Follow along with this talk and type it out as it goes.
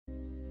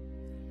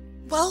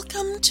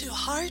Welcome to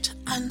Heart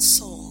and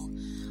Soul,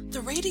 the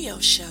radio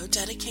show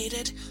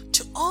dedicated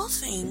to all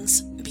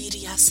things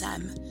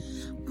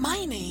BDSM.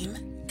 My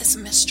name is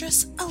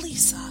Mistress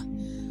Elisa.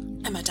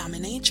 I'm a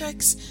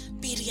dominatrix,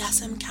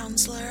 BDSM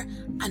counselor,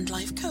 and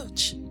life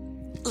coach.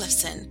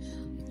 Listen,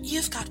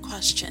 you've got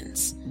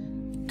questions,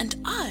 and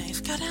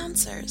I've got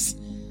answers,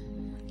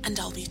 and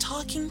I'll be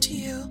talking to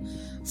you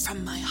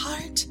from my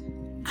heart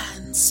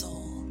and soul.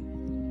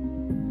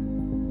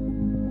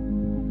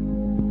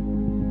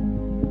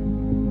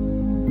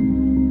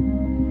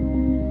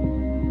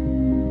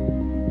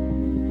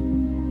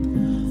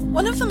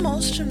 One of the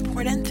most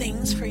important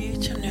things for you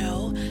to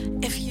know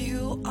if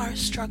you are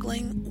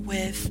struggling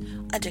with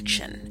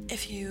addiction,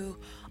 if you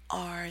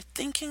are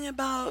thinking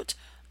about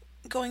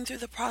going through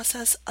the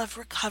process of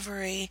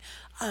recovery,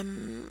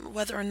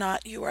 whether or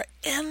not you are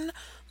in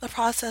the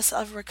process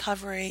of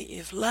recovery,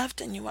 you've left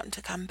and you want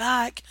to come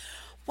back,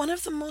 one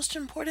of the most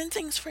important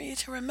things for you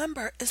to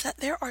remember is that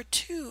there are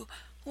two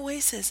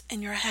voices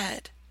in your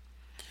head.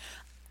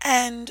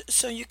 And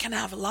so you can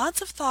have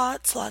lots of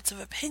thoughts, lots of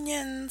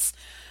opinions,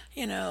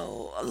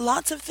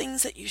 lots of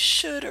things that you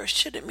should or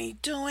shouldn't be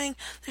doing.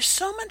 There's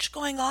so much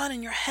going on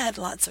in your head,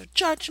 lots of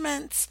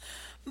judgments.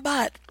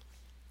 But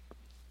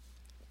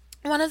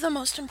one of the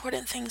most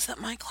important things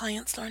that my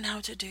clients learn how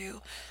to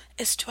do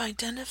is to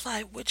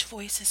identify which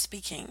voice is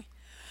speaking.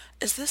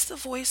 Is this the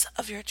voice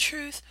of your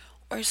truth,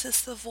 or is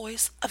this the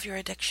voice of your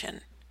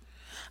addiction?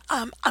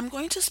 I'm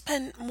going to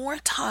spend more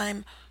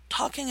time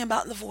talking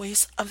about the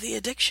voice of the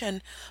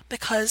addiction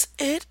because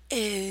it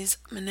is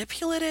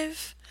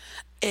manipulative.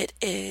 It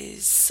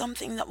is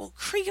something that will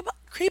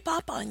creep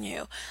up on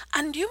you,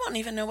 and you won't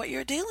even know what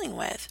you're dealing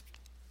with.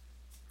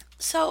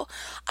 So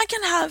I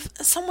can have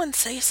someone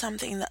say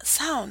something that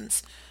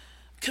sounds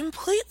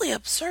completely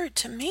absurd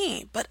to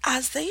me, but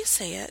as they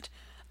say it,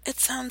 it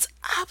sounds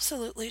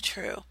absolutely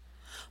true.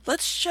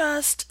 Let's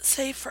just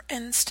say, for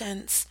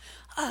instance,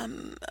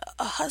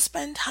 a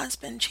husband has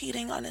been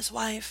cheating on his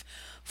wife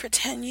for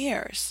 10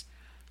 years,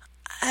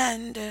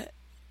 and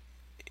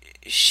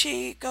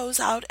she goes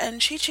out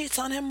and she cheats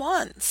on him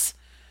once,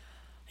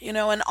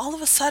 and all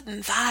of a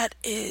sudden that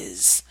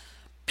is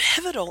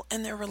pivotal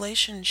in their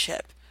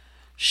relationship.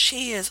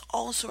 She is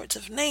all sorts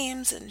of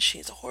names and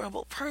she's a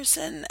horrible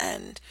person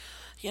and,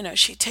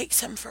 she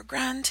takes him for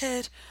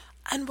granted.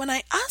 And when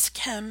I ask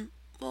him,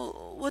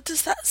 well, what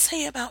does that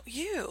say about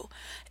you?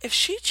 If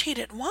she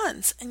cheated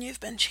once and you've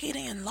been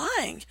cheating and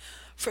lying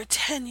for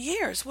 10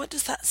 years, what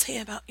does that say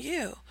about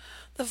you?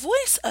 The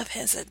voice of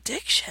his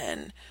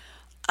addiction.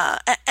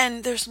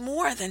 And there's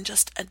more than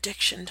just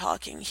addiction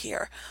talking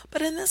here.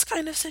 But in this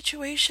kind of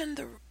situation,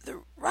 the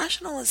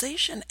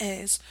rationalization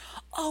is,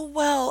 oh,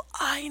 well,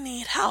 I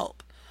need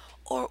help.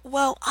 Or,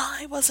 well,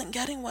 I wasn't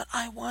getting what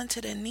I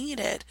wanted and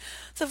needed.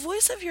 The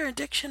voice of your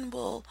addiction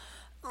will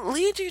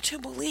lead you to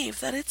believe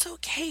that it's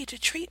okay to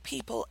treat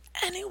people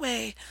any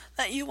way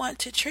that you want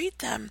to treat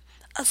them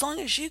as long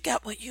as you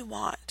get what you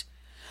want.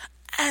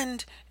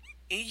 And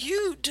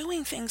you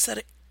doing things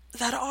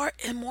that are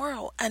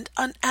immoral and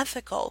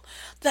unethical,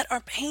 that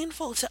are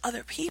painful to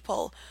other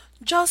people,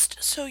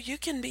 just so you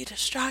can be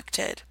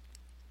distracted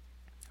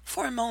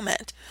for a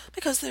moment,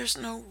 because there's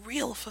no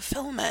real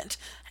fulfillment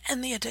in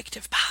the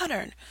addictive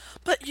pattern.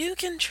 But you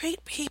can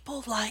treat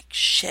people like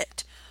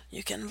shit.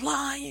 You can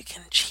lie, you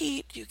can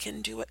cheat, you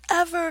can do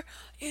whatever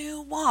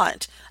you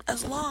want,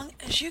 as long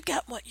as you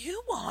get what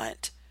you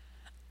want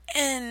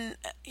in,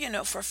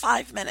 for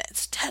 5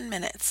 minutes, 10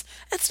 minutes.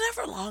 It's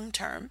never long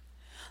term.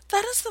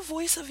 That is the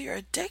voice of your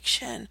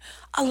addiction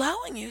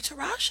allowing you to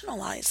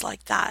rationalize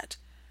like that.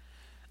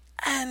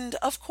 And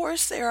of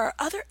course, there are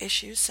other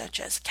issues such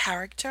as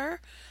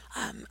character,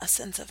 a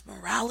sense of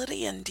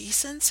morality and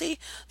decency.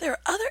 There are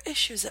other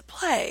issues at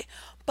play.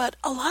 But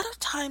a lot of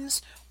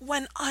times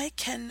when I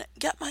can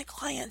get my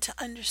client to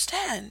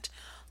understand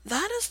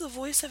that is the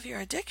voice of your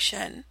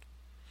addiction,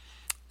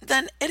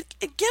 then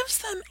it gives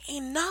them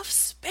enough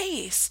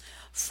space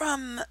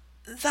from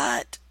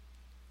that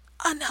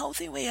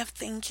unhealthy way of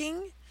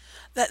thinking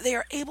that they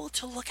are able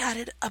to look at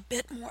it a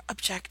bit more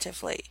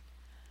objectively.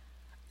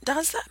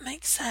 Does that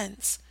make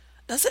sense?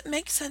 Does it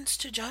make sense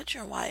to judge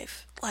your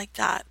wife like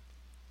that?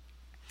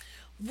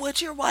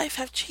 Would your wife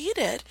have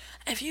cheated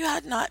if you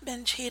had not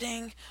been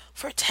cheating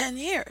for 10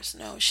 years?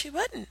 No, she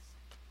wouldn't.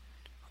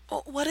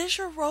 Well, what is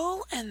your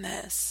role in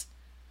this?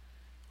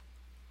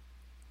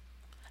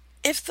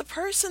 If the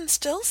person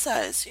still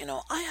says,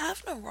 I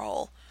have no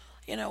role,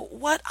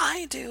 what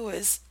I do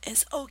is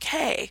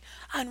okay,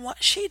 and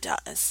what she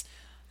does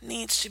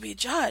needs to be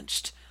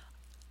judged.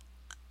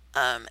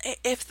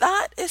 If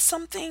that is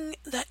something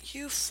that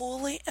you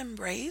fully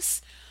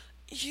embrace,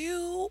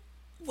 you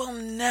will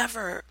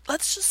never,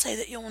 let's just say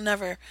that you will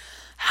never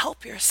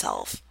help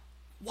yourself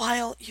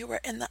while you are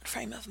in that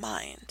frame of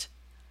mind.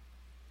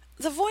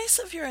 The voice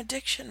of your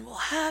addiction will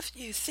have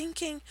you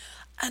thinking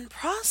and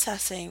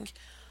processing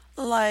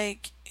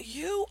like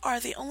you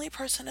are the only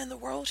person in the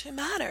world who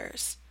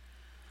matters.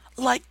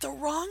 Like the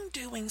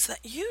wrongdoings that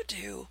you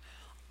do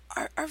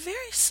are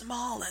very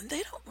small and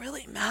they don't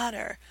really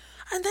matter.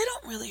 and they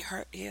don't really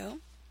hurt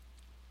you.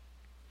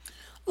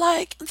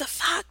 Like the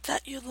fact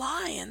that you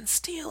lie and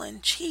steal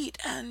and cheat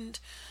and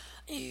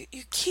you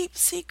keep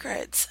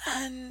secrets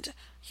and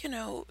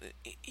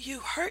you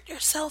hurt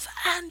yourself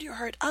and you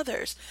hurt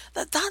others,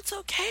 that's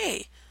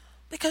okay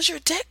because your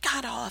dick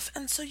got off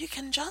and so you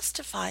can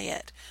justify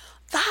it.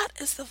 That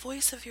is the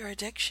voice of your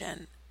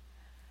addiction.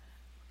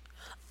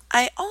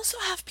 I also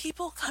have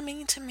people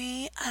coming to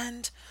me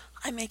and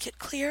I make it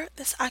clear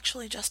this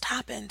actually just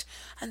happened,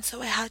 and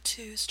so I had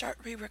to start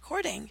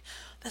re-recording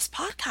this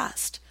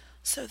podcast.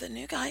 So the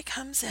new guy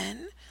comes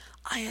in.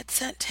 I had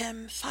sent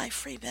him 5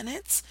 free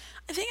minutes.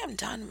 I think I'm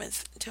done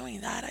with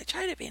doing that. I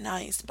try to be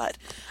nice, but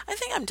I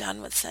think I'm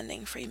done with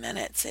sending free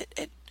minutes.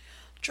 It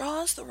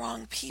draws the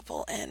wrong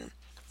people in,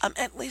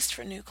 at least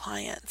for new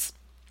clients.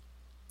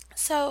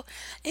 So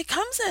he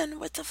comes in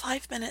with the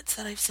 5 minutes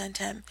that I've sent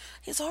him.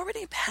 He's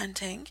already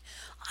panting.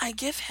 I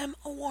give him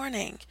a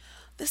warning.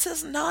 This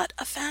is not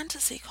a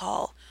fantasy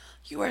call.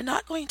 You are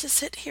not going to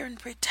sit here and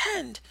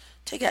pretend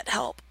to get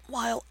help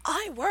while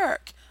I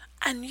work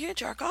and you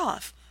jerk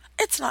off.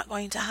 It's not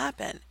going to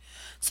happen.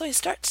 So he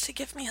starts to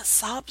give me a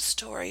sob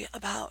story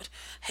about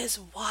his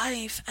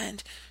wife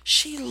and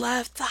she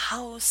left the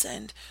house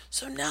and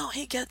so now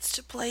he gets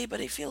to play but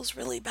he feels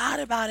really bad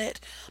about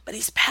it, but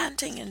he's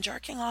panting and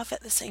jerking off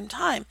at the same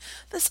time.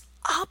 This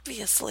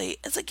obviously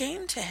is a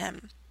game to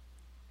him.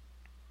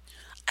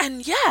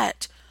 And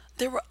yet,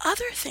 there were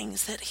other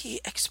things that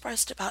he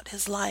expressed about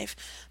his life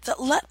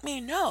that let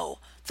me know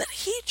that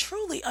he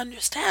truly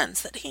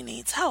understands that he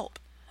needs help.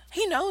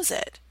 He knows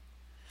it.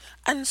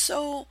 And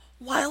so,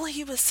 while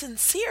he was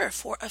sincere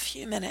for a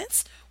few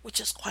minutes,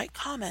 which is quite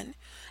common,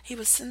 he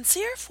was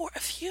sincere for a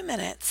few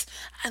minutes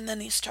and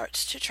then he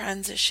starts to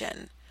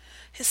transition.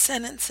 His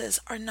sentences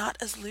are not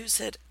as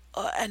lucid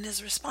and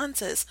his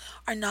responses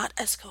are not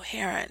as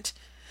coherent.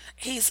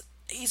 He's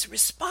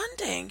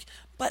responding,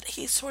 but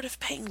he's sort of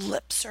paying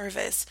lip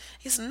service.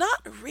 He's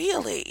not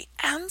really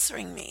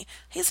answering me.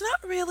 He's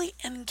not really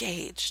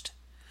engaged.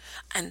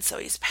 And so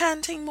he's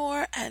panting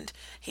more and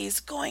he's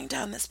going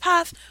down this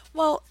path.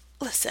 Well,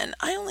 listen,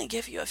 I only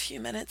give you a few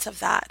minutes of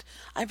that.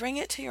 I bring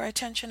it to your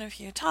attention a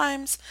few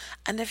times,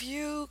 and if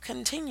you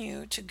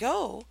continue to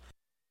go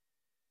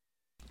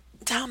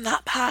down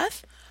that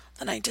path,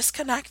 then I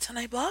disconnect and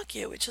I block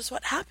you, which is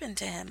what happened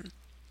to him.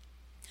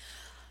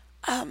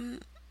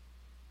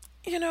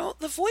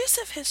 The voice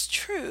of his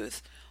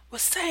truth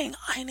was saying,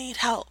 I need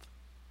help.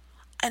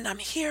 And I'm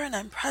here and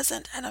I'm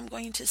present and I'm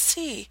going to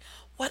see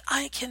what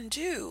I can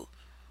do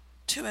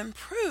to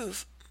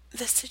improve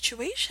this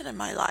situation in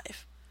my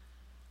life.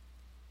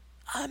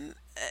 I'm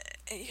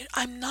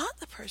not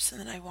the person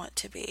that I want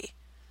to be.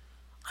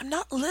 I'm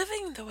not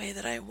living the way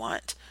that I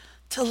want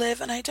to live,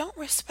 and I don't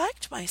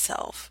respect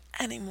myself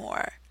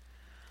anymore.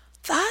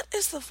 That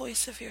is the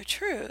voice of your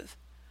truth.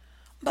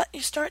 But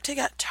you start to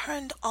get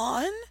turned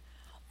on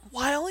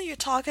while you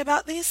talk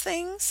about these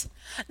things.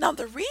 Now,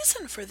 the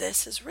reason for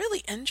this is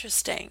really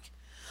interesting.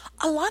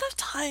 A lot of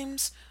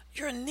times,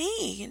 your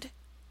need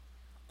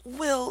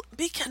will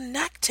be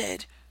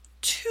connected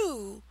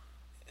to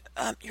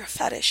your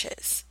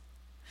fetishes.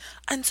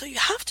 And so you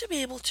have to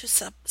be able to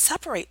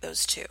separate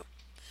those two.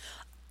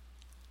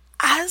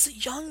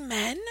 As young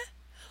men,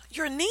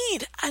 your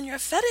need and your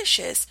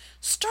fetishes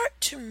start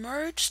to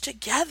merge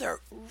together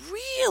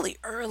really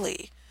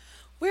early.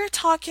 We're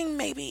talking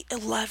maybe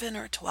 11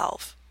 or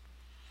 12.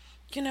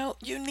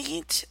 You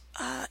need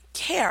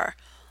care,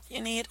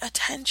 you need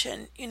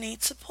attention, you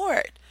need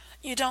support.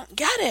 You don't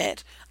get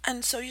it,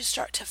 and so you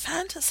start to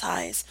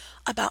fantasize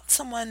about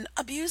someone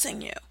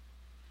abusing you,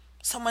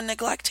 someone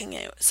neglecting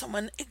you,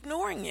 someone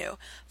ignoring you.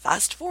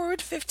 Fast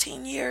forward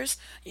 15 years,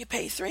 you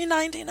pay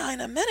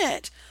 $3.99 a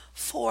minute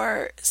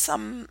for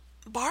some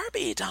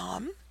Barbie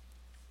dom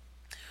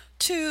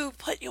to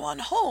put you on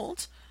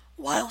hold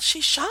while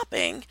she's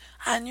shopping,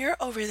 and you're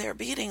over there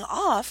beating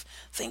off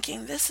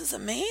thinking this is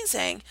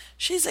amazing.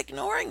 She's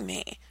ignoring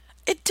me.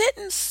 It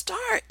didn't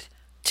start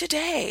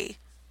today.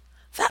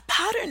 That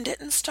pattern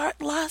didn't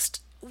start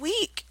last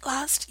week,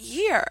 last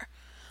year.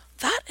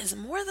 That is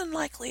more than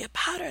likely a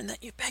pattern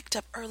that you picked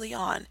up early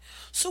on.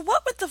 So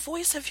what would the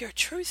voice of your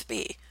truth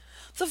be?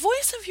 The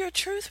voice of your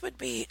truth would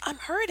be, I'm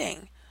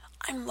hurting,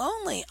 I'm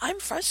lonely, I'm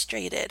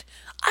frustrated,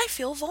 I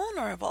feel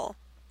vulnerable.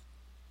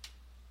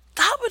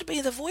 That would be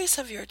the voice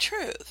of your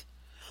truth.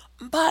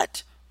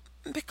 But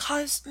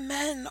because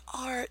men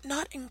are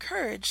not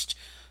encouraged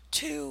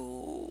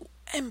to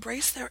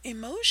embrace their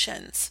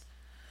emotions,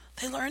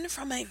 they learn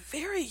from a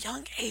very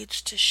young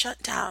age to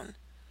shut down.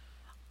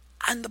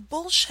 And the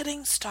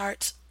bullshitting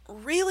starts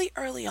really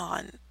early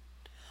on.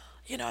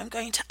 I'm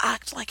going to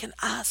act like an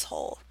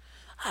asshole.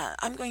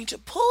 I'm going to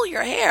pull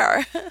your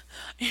hair.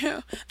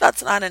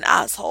 That's not an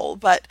asshole,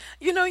 but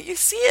you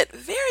see it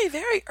very,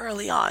 very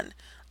early on.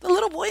 The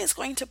little boy is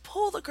going to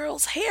pull the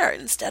girl's hair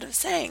instead of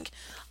saying,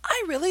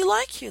 I really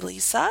like you,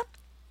 Lisa.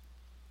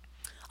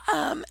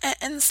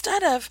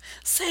 Instead of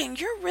saying,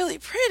 you're really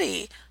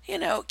pretty,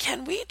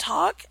 can we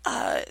talk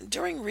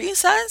during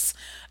recess?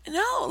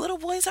 No, little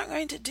boys aren't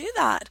going to do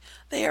that.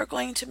 They are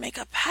going to make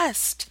a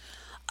pest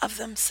of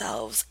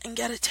themselves and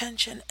get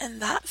attention in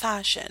that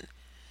fashion.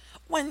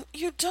 When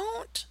you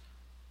don't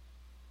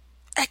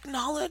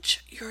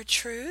acknowledge your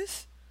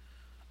truth,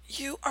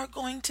 you are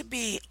going to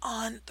be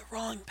on the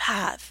wrong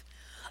path.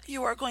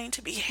 You are going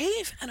to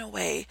behave in a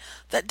way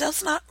that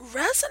does not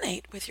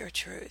resonate with your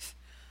truth.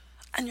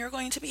 And you're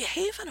going to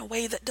behave in a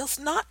way that does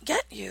not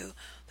get you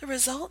the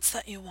results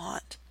that you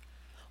want.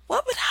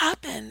 What would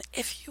happen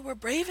if you were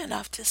brave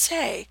enough to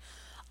say,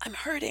 I'm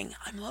hurting,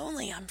 I'm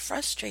lonely, I'm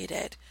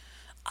frustrated,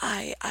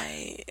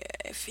 I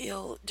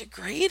feel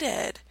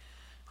degraded,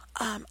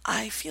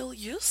 I feel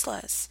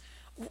useless?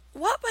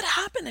 What would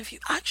happen if you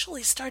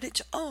actually started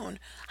to own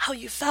how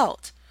you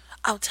felt?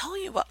 I'll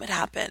tell you what would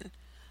happen.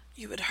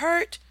 You would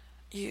hurt,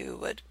 you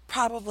would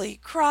probably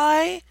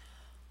cry,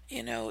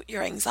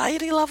 your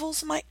anxiety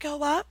levels might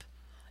go up.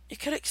 You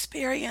could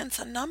experience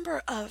a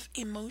number of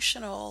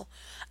emotional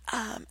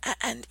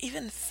and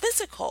even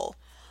physical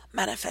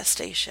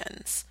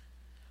manifestations.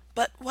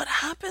 But what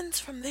happens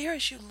from there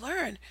is you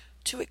learn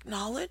to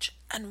acknowledge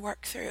and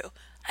work through,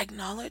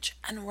 acknowledge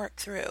and work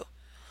through.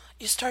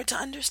 You start to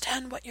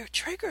understand what your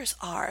triggers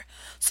are.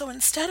 So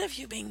instead of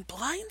you being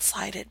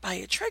blindsided by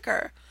a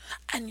trigger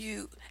and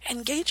you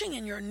engaging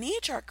in your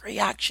knee-jerk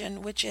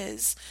reaction, which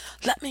is,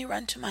 let me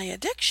run to my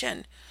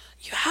addiction,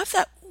 you have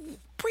that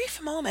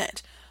brief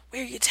moment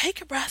where you take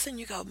a breath and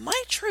you go,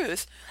 my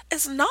truth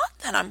is not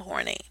that I'm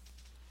horny.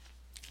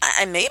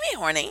 I may be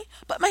horny,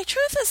 but my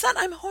truth is that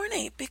I'm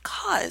horny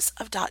because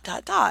of dot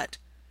dot dot.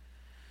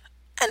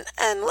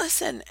 And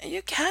listen,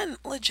 you can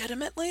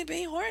legitimately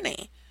be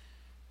horny.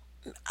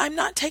 I'm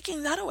not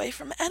taking that away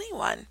from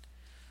anyone.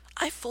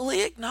 I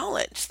fully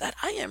acknowledge that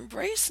I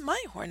embrace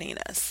my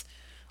horniness.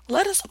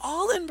 Let us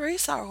all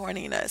embrace our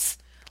horniness.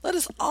 Let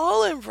us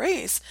all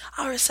embrace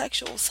our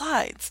sexual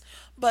sides.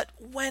 But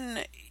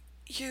when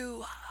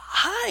you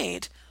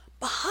hide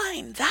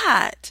behind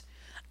that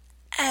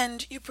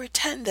and you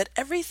pretend that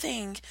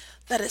everything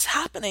that is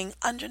happening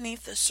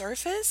underneath the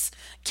surface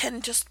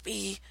can just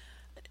be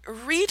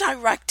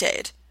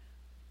redirected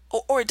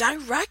or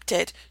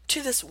directed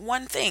to this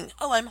one thing.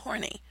 Oh, I'm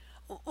horny.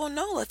 Well,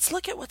 no, let's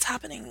look at what's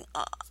happening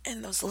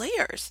in those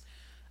layers.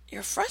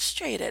 You're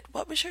frustrated.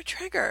 What was your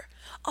trigger?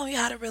 Oh, you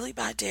had a really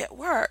bad day at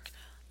work.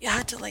 You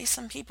had to lay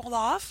some people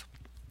off.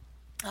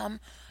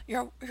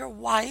 Your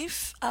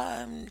wife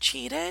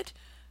cheated.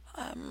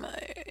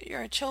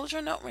 Your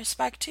children don't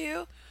respect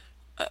you.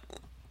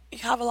 You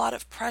have a lot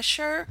of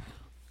pressure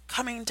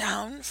coming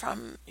down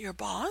from your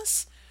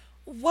boss.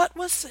 What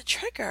was the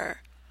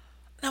trigger?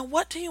 Now,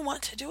 what do you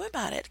want to do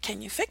about it?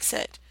 Can you fix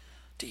it?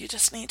 Do you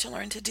just need to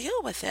learn to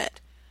deal with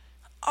it?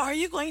 Are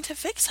you going to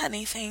fix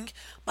anything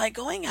by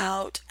going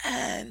out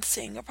and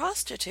seeing a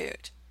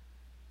prostitute?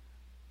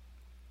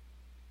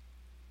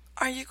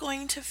 Are you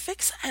going to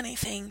fix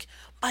anything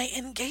by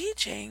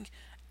engaging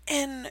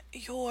in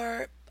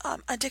your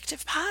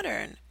addictive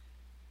pattern?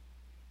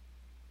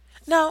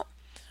 Now,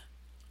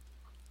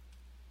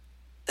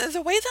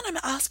 the way that I'm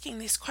asking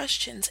these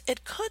questions,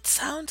 it could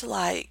sound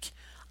like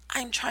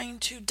I'm trying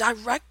to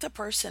direct the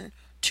person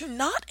to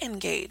not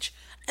engage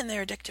in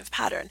their addictive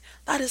pattern.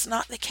 That is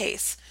not the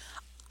case.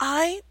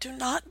 I do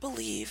not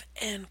believe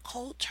in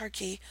cold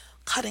turkey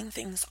cutting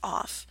things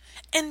off.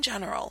 In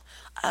general,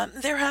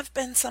 there have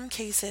been some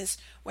cases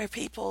where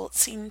people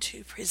seem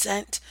to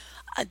present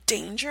a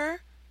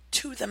danger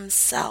to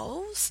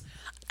themselves,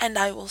 and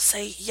I will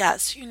say,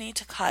 yes, you need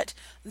to cut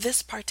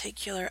this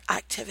particular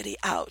activity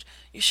out.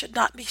 You should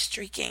not be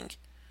streaking.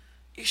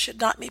 You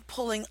should not be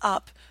pulling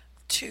up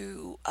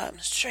to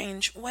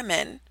strange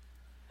women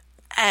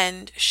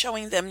and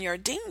showing them your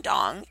ding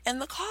dong in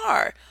the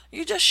car.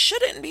 You just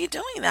shouldn't be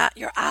doing that.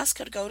 Your ass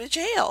could go to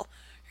jail.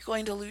 You're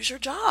going to lose your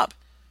job.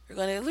 You're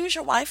going to lose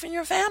your wife and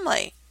your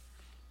family.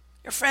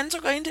 Your friends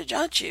are going to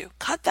judge you.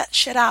 Cut that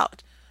shit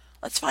out.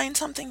 Let's find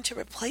something to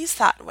replace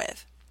that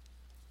with.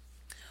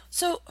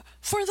 So,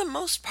 for the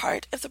most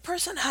part, if the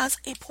person has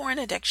a porn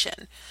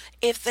addiction,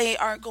 if they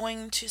are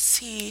going to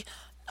see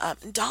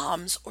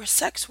DOMs or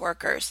sex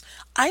workers,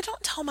 I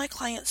don't tell my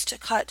clients to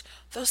cut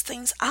those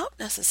things out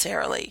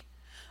necessarily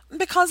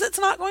because it's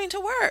not going to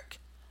work.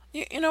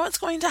 You know what's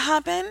going to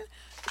happen?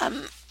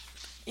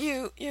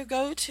 You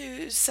go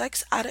to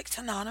Sex Addicts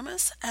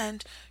Anonymous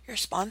and your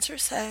sponsor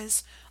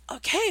says,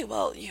 okay,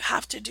 well, you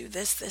have to do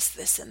this, this,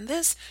 this, and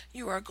this.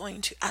 You are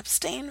going to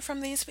abstain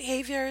from these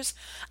behaviors.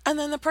 And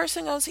then the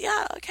person goes,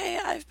 yeah, okay,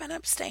 I've been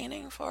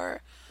abstaining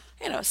for,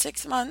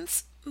 6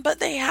 months, but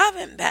they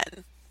haven't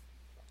been.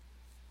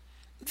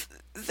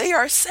 They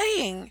are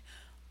saying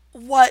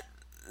what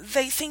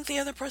they think the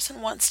other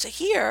person wants to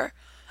hear.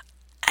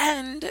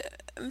 And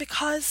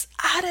because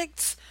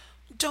addicts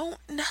don't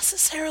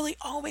necessarily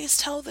always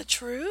tell the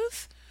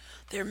truth,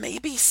 there may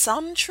be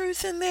some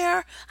truth in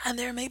there and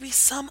there may be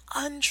some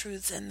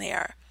untruths in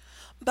there.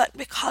 But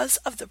because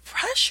of the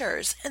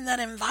pressures in that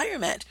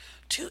environment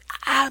to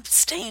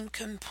abstain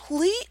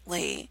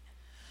completely,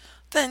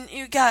 then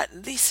you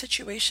get these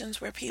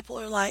situations where people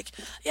are like,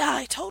 yeah,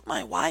 I told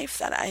my wife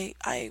that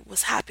I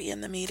was happy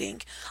in the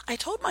meeting. I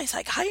told my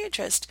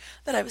psychiatrist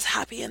that I was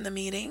happy in the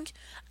meeting.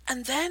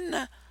 And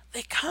then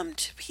they come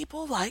to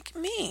people like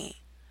me.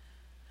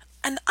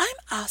 And I'm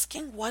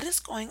asking, what is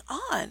going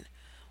on?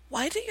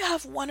 Why do you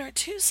have one or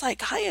two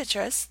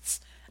psychiatrists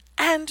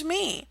and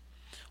me?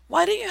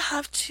 Why do you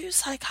have two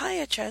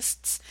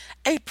psychiatrists,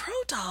 a pro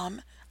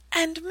dom,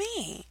 and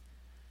me?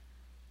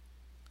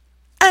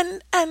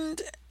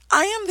 And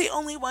I am the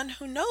only one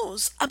who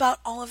knows about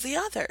all of the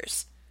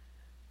others.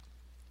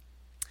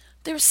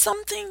 There's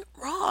something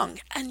wrong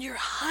and you're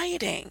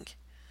hiding.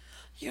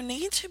 You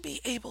need to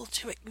be able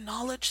to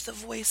acknowledge the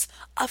voice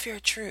of your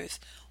truth.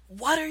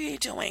 What are you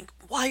doing?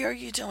 Why are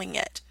you doing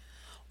it?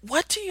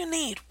 What do you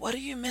need? What are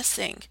you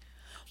missing?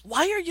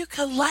 Why are you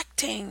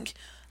collecting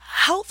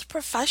health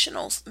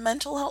professionals,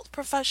 mental health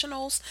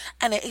professionals,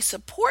 and a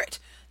support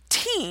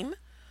team?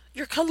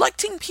 You're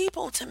collecting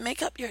people to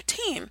make up your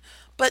team,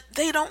 but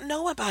they don't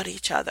know about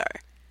each other.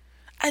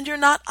 And you're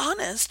not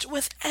honest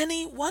with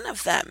any one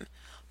of them.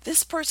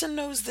 This person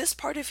knows this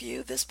part of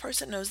you, this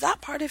person knows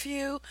that part of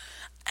you,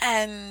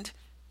 and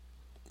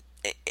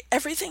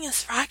everything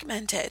is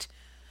fragmented.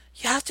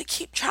 You have to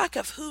keep track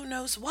of who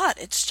knows what.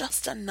 It's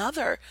just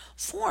another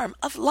form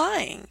of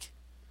lying.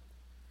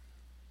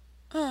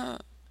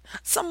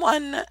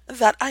 Someone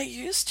that I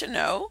used to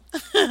know,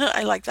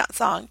 I like that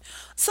song,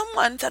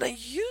 someone that I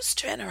used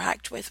to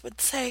interact with would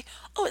say,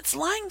 oh, it's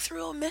lying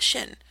through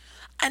omission.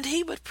 And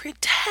he would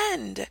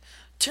pretend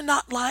to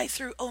not lie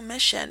through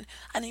omission,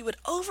 and he would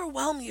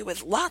overwhelm you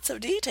with lots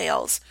of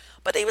details,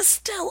 but he was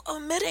still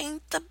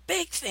omitting the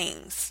big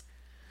things.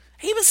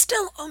 He was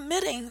still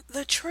omitting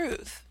the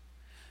truth.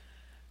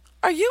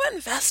 Are you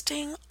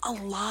investing a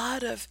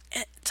lot of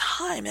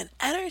time and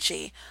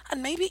energy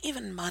and maybe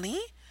even money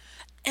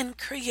in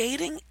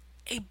creating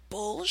a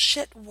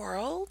bullshit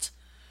world?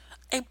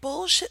 A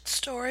bullshit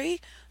story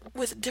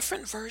with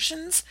different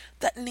versions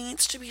that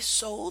needs to be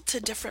sold to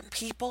different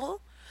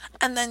people?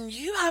 And then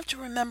you have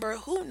to remember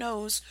who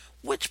knows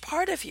which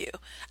part of you.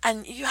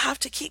 And you have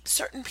to keep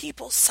certain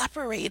people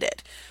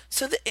separated.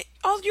 So that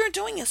all you're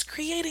doing is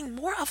creating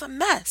more of a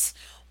mess.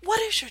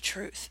 What is your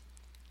truth?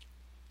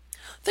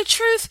 The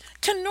truth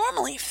can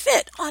normally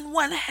fit on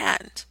one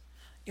hand.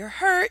 You're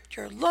hurt,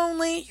 you're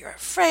lonely, you're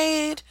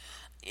afraid,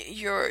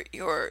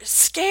 you're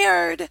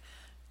scared.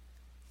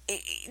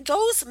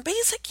 Those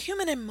basic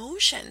human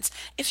emotions,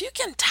 if you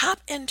can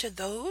tap into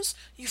those,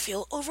 you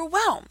feel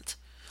overwhelmed.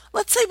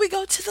 Let's say we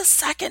go to the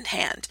second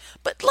hand,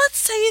 but let's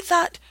say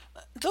that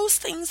those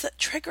things that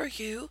trigger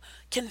you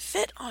can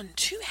fit on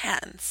two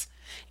hands.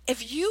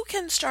 If you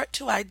can start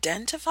to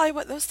identify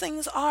what those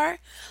things are,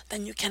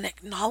 then you can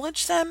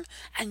acknowledge them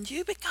and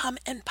you become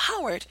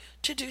empowered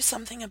to do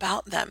something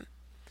about them.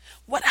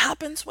 What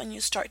happens when you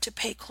start to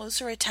pay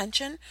closer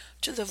attention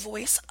to the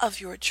voice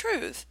of your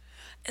truth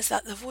is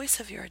that the voice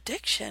of your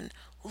addiction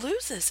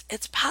loses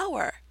its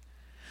power.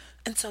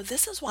 And so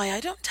this is why I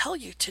don't tell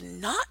you to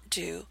not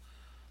do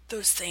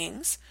those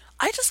things.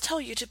 I just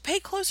tell you to pay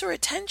closer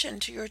attention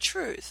to your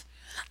truth.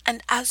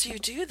 And as you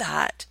do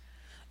that,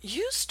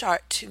 you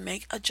start to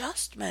make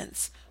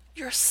adjustments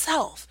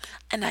yourself.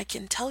 And I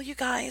can tell you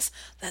guys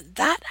that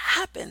that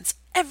happens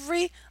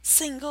every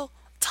single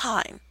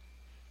time.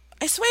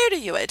 I swear to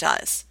you it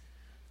does.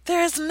 There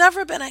has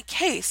never been a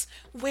case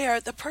where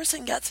the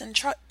person gets in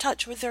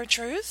touch with their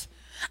truth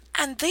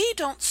and they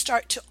don't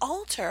start to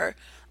alter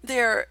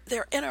their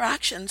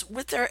interactions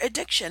with their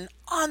addiction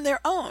on their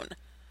own.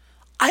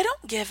 I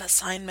don't give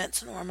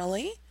assignments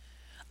normally.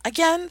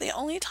 Again, the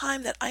only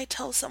time that I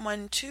tell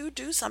someone to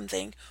do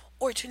something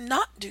or to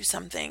not do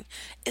something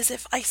is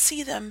if I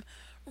see them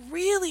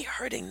really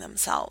hurting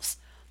themselves.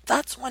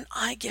 That's when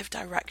I give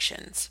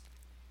directions.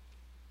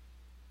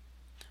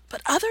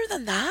 But other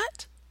than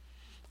that,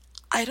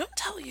 I don't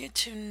tell you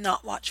to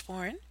not watch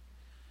porn.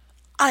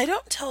 I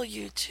don't tell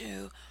you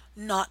to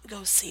not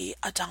go see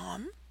a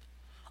dom.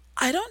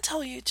 I don't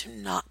tell you to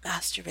not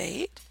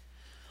masturbate.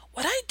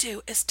 What I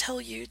do is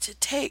tell you to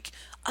take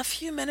a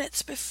few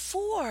minutes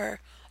before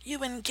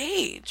you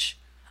engage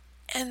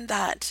in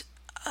that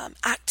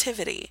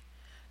activity.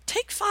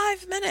 Take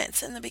 5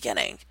 minutes in the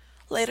beginning.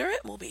 Later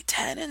it will be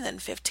 10 and then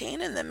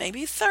 15 and then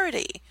maybe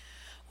 30,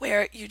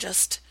 where you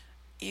just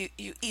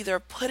you either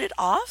put it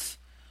off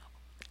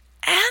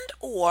and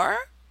or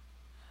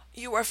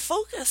you are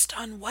focused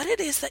on what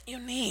it is that you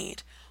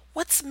need,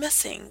 what's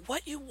missing,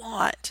 what you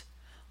want,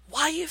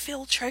 why you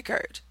feel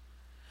triggered.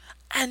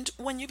 And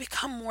when you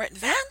become more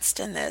advanced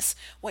in this,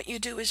 what you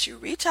do is you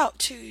reach out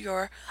to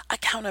your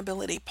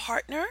accountability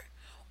partner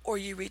or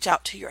you reach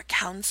out to your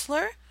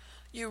counselor.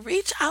 You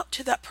reach out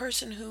to that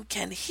person who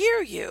can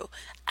hear you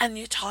and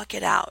you talk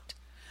it out.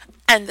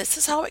 And this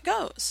is how it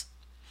goes.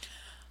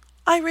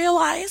 I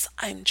realize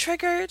I'm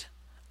triggered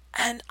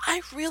and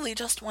I really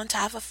just want to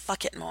have a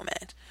fuck it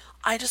moment.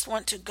 I just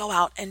want to go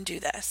out and do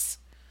this.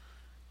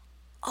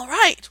 All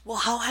right, well,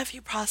 how have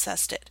you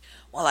processed it?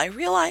 Well, I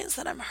realize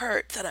that I'm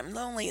hurt, that I'm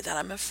lonely, that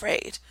I'm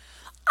afraid.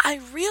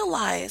 I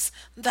realize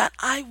that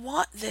I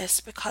want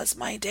this because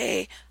my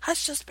day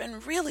has just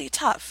been really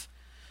tough.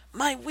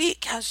 My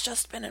week has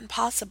just been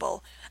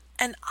impossible.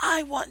 And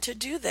I want to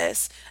do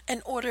this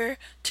in order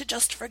to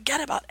just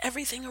forget about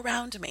everything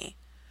around me.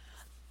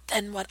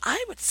 then what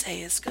I would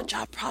say is good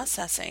job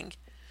processing.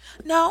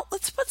 Now,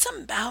 let's put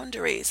some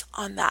boundaries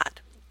on that.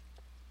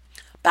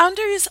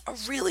 Boundaries are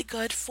really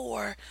good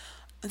for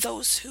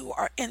those who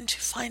are into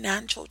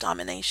financial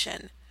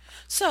domination.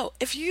 So,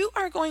 if you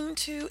are going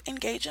to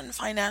engage in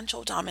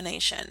financial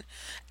domination,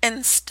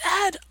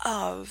 instead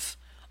of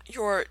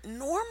your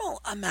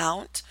normal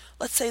amount,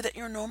 let's say that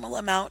your normal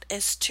amount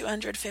is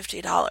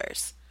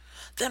 $250,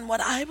 then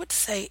what I would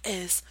say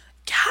is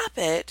cap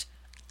it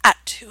at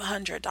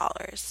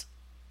 $200.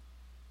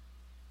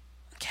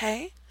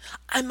 Okay?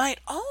 I might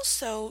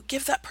also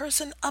give that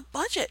person a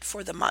budget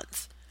for the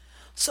month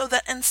so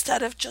that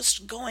instead of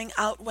just going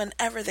out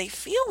whenever they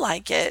feel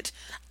like it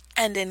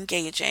and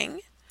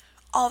engaging,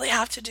 all they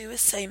have to do is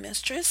say,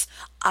 Mistress,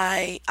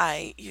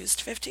 I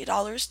used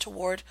 $50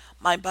 toward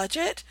my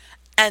budget,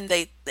 and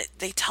they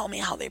tell me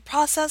how they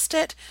processed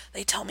it,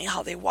 they tell me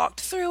how they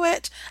walked through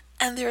it,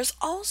 and there's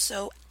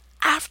also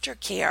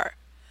aftercare.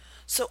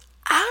 So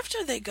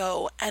after they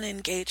go and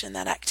engage in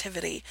that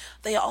activity,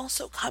 they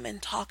also come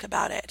and talk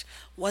about it.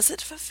 Was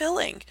it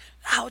fulfilling?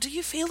 How do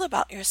you feel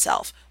about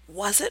yourself?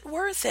 Was it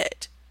worth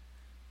it?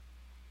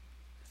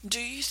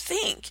 Do you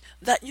think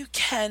that you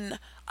can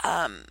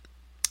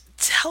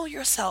tell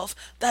yourself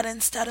that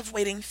instead of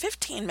waiting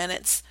 15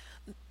 minutes,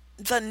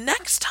 the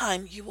next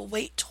time you will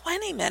wait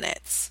 20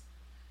 minutes?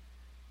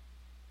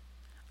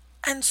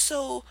 And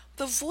so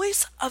the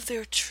voice of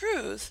their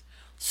truth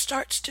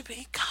starts to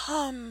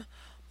become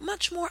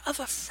much more of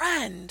a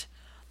friend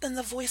than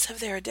the voice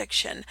of their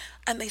addiction.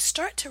 And they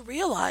start to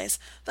realize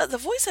that the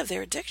voice of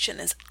their addiction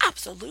is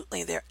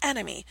absolutely their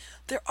enemy.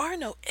 There are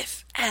no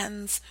ifs,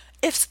 ands,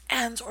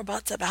 or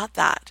buts about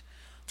that.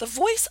 The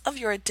voice of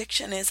your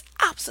addiction is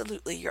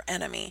absolutely your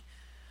enemy.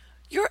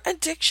 Your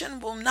addiction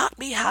will not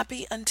be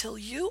happy until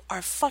you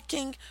are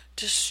fucking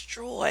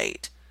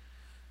destroyed.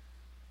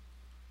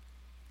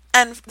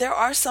 And there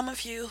are some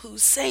of you who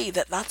say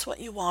that that's what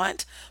you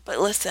want, but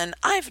listen,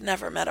 I've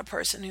never met a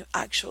person who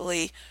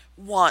actually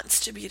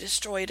wants to be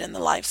destroyed in the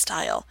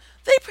lifestyle.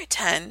 They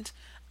pretend,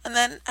 and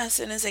then as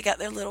soon as they get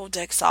their little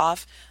dicks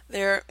off,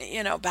 they're,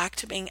 back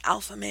to being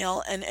alpha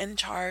male and in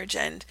charge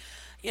and,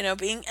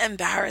 being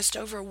embarrassed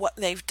over what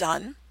they've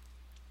done.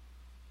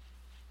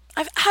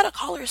 I've had a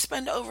caller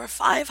spend over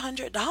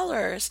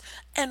 $500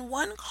 in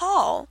one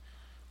call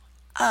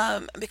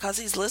because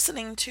he's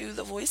listening to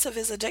the voice of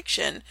his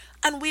addiction,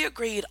 and we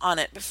agreed on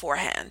it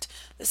beforehand.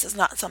 This is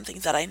not something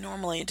that I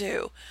normally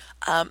do,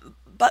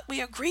 but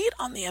we agreed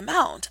on the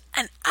amount,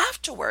 and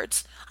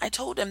afterwards, I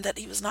told him that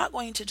he was not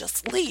going to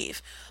just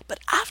leave, but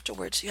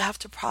afterwards you have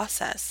to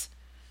process.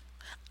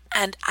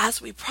 And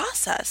as we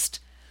processed,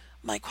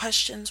 my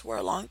questions were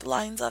along the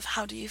lines of,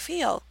 how do you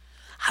feel?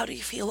 How do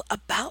you feel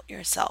about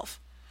yourself?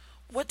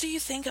 What do you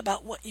think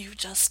about what you've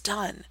just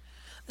done?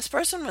 This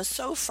person was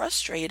so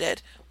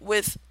frustrated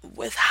with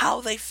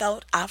how they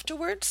felt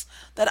afterwards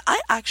that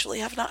I actually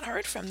have not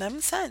heard from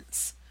them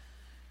since.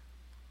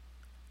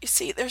 You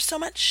see, there's so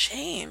much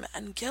shame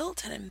and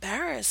guilt and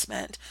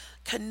embarrassment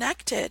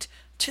connected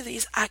to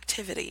these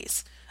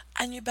activities.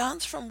 And you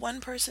bounce from one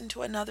person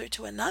to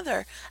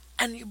another,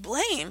 and you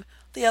blame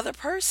the other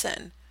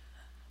person.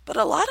 But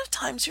a lot of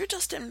times you're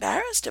just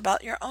embarrassed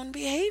about your own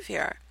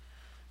behavior.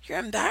 You're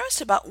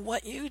embarrassed about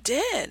what you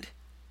did.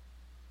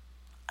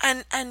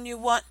 And you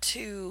want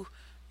to,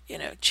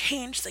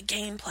 change the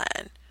game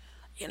plan.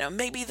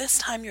 Maybe this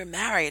time you're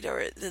married,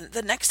 or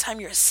the next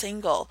time you're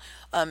single,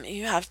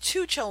 you have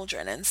 2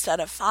 children instead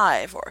of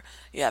 5, or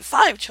you have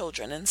 5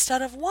 children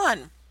instead of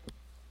 1.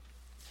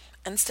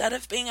 Instead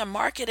of being a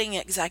marketing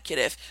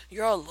executive,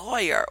 you're a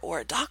lawyer or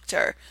a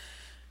doctor.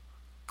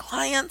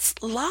 Clients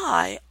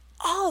lie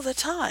all the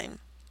time.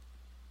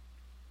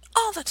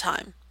 All the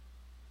time.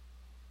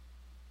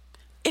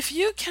 If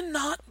you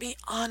cannot be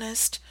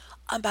honest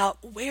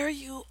about where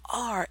you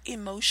are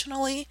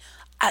emotionally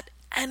at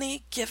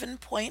any given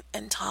point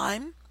in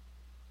time,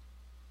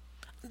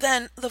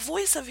 then the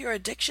voice of your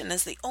addiction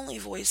is the only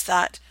voice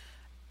that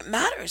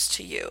matters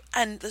to you.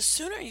 And the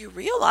sooner you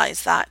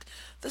realize that,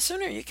 the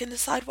sooner you can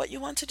decide what you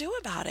want to do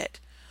about it.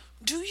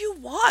 Do you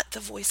want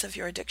the voice of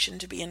your addiction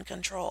to be in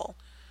control?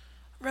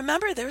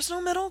 Remember, there's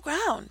no middle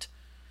ground.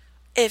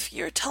 If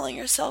you're telling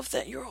yourself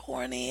that you're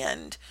horny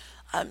and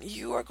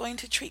you are going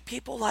to treat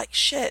people like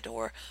shit,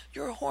 or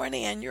you're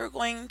horny and you're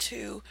going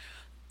to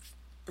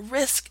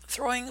risk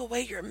throwing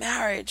away your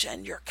marriage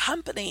and your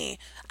company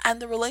and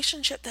the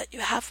relationship that you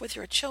have with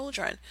your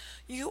children,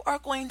 you are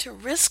going to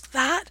risk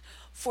that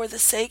for the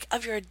sake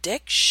of your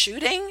dick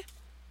shooting?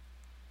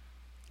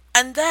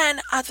 And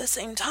then at the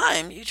same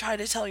time, you try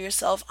to tell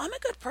yourself, I'm a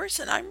good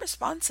person, I'm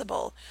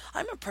responsible,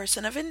 I'm a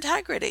person of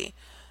integrity.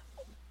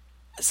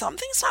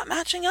 Something's not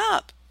matching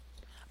up.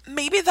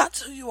 Maybe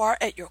that's who you are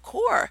at your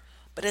core,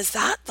 but is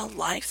that the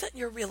life that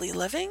you're really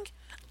living?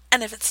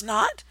 And if it's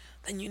not,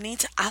 then you need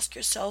to ask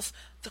yourself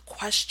the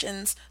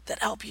questions that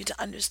help you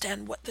to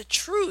understand what the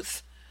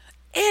truth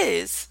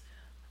is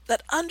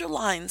that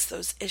underlines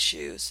those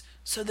issues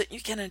so that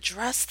you can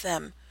address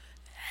them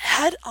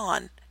head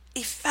on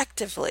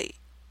effectively.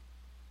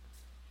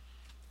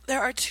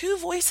 There are 2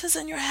 voices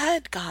in your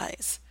head,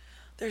 guys.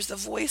 There's the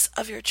voice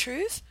of your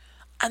truth,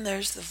 and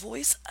there's the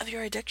voice of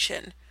your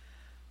addiction.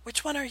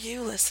 Which one are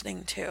you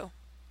listening to?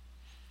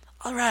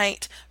 All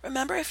right.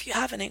 Remember, if you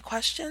have any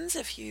questions,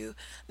 if you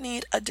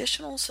need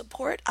additional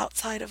support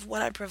outside of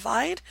what I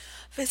provide,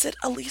 visit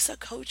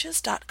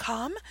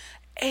alisacoaches.com,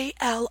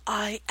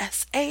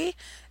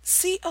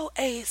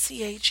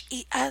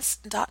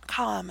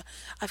 ALISACOACHES.com.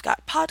 I've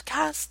got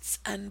podcasts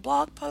and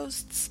blog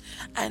posts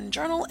and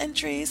journal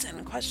entries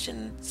and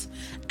questions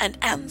and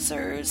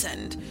answers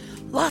and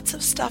lots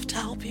of stuff to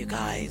help you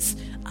guys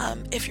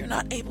if you're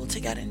not able to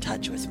get in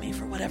touch with me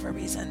for whatever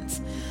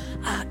reasons.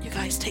 You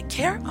guys take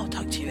care. I'll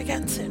talk to you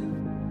again soon.